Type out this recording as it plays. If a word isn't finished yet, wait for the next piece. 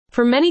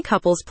For many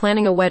couples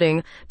planning a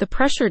wedding, the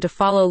pressure to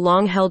follow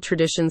long-held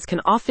traditions can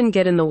often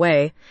get in the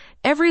way.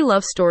 Every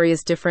love story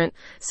is different,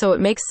 so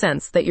it makes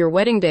sense that your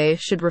wedding day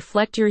should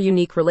reflect your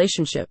unique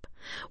relationship.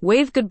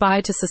 Wave goodbye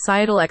to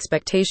societal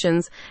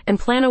expectations and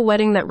plan a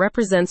wedding that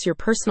represents your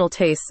personal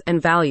tastes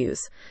and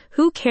values.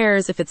 Who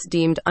cares if it's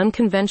deemed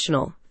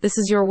unconventional? This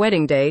is your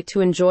wedding day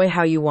to enjoy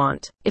how you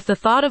want. If the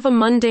thought of a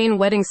mundane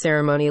wedding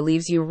ceremony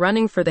leaves you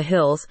running for the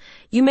hills,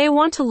 you may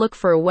want to look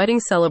for a wedding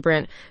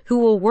celebrant who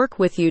will work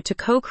with you to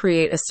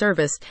co-create a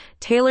service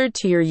tailored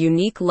to your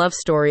unique love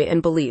story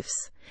and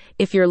beliefs.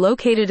 If you're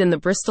located in the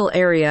Bristol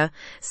area,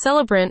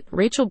 Celebrant,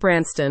 Rachel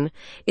Branston,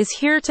 is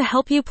here to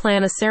help you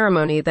plan a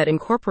ceremony that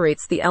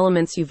incorporates the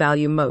elements you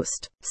value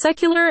most.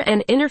 Secular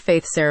and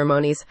interfaith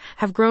ceremonies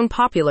have grown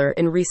popular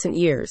in recent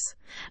years.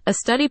 A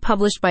study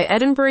published by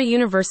Edinburgh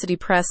University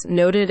Press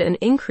noted an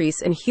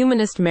increase in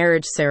humanist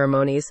marriage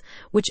ceremonies,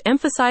 which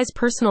emphasize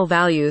personal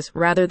values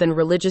rather than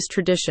religious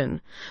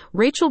tradition.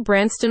 Rachel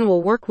Branston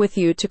will work with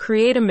you to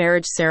create a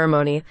marriage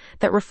ceremony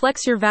that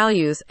reflects your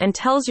values and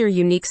tells your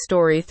unique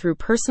story through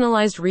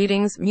personalized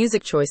readings,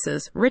 music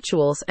choices,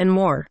 rituals, and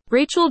more.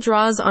 Rachel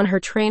draws on her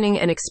training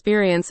and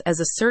experience as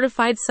a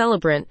certified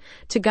celebrant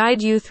to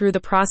guide you through the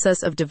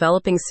process of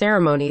developing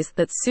ceremonies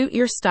that suit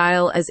your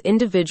style as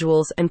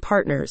individuals and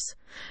partners.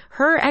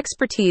 Her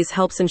expertise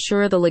helps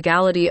ensure the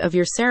legality of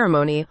your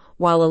ceremony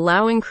while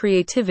allowing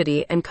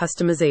creativity and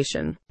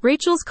customization.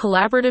 Rachel's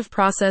collaborative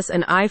process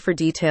and eye for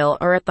detail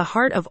are at the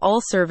heart of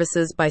all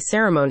services by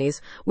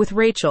ceremonies with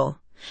Rachel.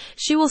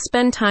 She will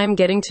spend time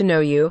getting to know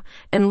you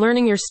and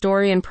learning your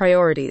story and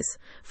priorities.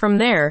 From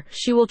there,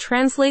 she will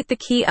translate the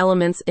key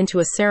elements into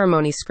a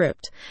ceremony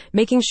script,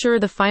 making sure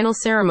the final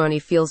ceremony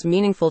feels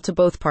meaningful to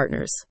both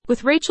partners.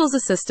 With Rachel's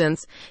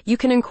assistance, you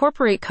can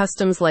incorporate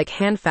customs like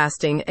hand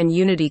fasting and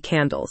unity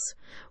candles.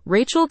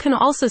 Rachel can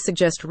also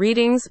suggest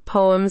readings,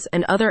 poems,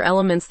 and other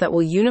elements that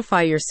will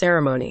unify your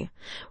ceremony.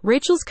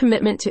 Rachel's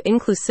commitment to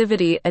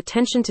inclusivity,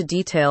 attention to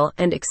detail,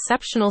 and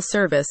exceptional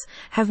service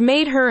have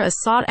made her a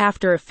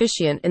sought-after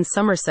officiant in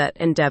Somerset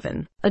and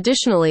Devon.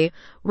 Additionally,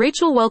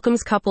 Rachel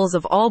welcomes couples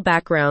of all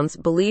backgrounds,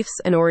 beliefs,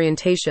 and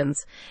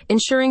orientations,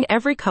 ensuring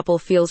every couple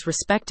feels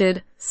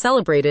respected,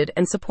 celebrated,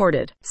 and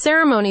supported.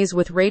 Ceremonies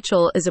with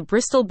Rachel is a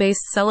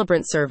Bristol-based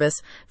celebrant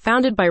service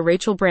founded by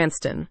Rachel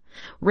Branston.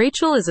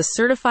 Rachel is a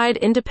certified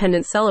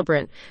independent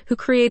celebrant who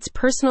creates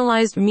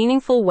personalized,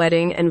 meaningful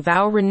wedding and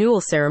vow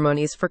renewal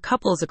ceremonies for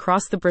couples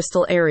across the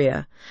Bristol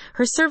area.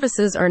 Her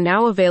services are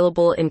now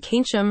available in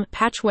Keynsham,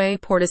 Patchway,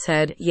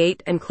 Portishead,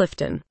 Yate, and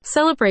Clifton.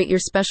 Celebrate your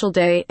special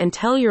day and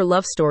tell your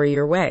love story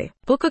your way.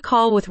 Book a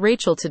call with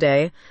Rachel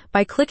today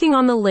by clicking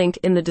on the link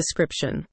in the description.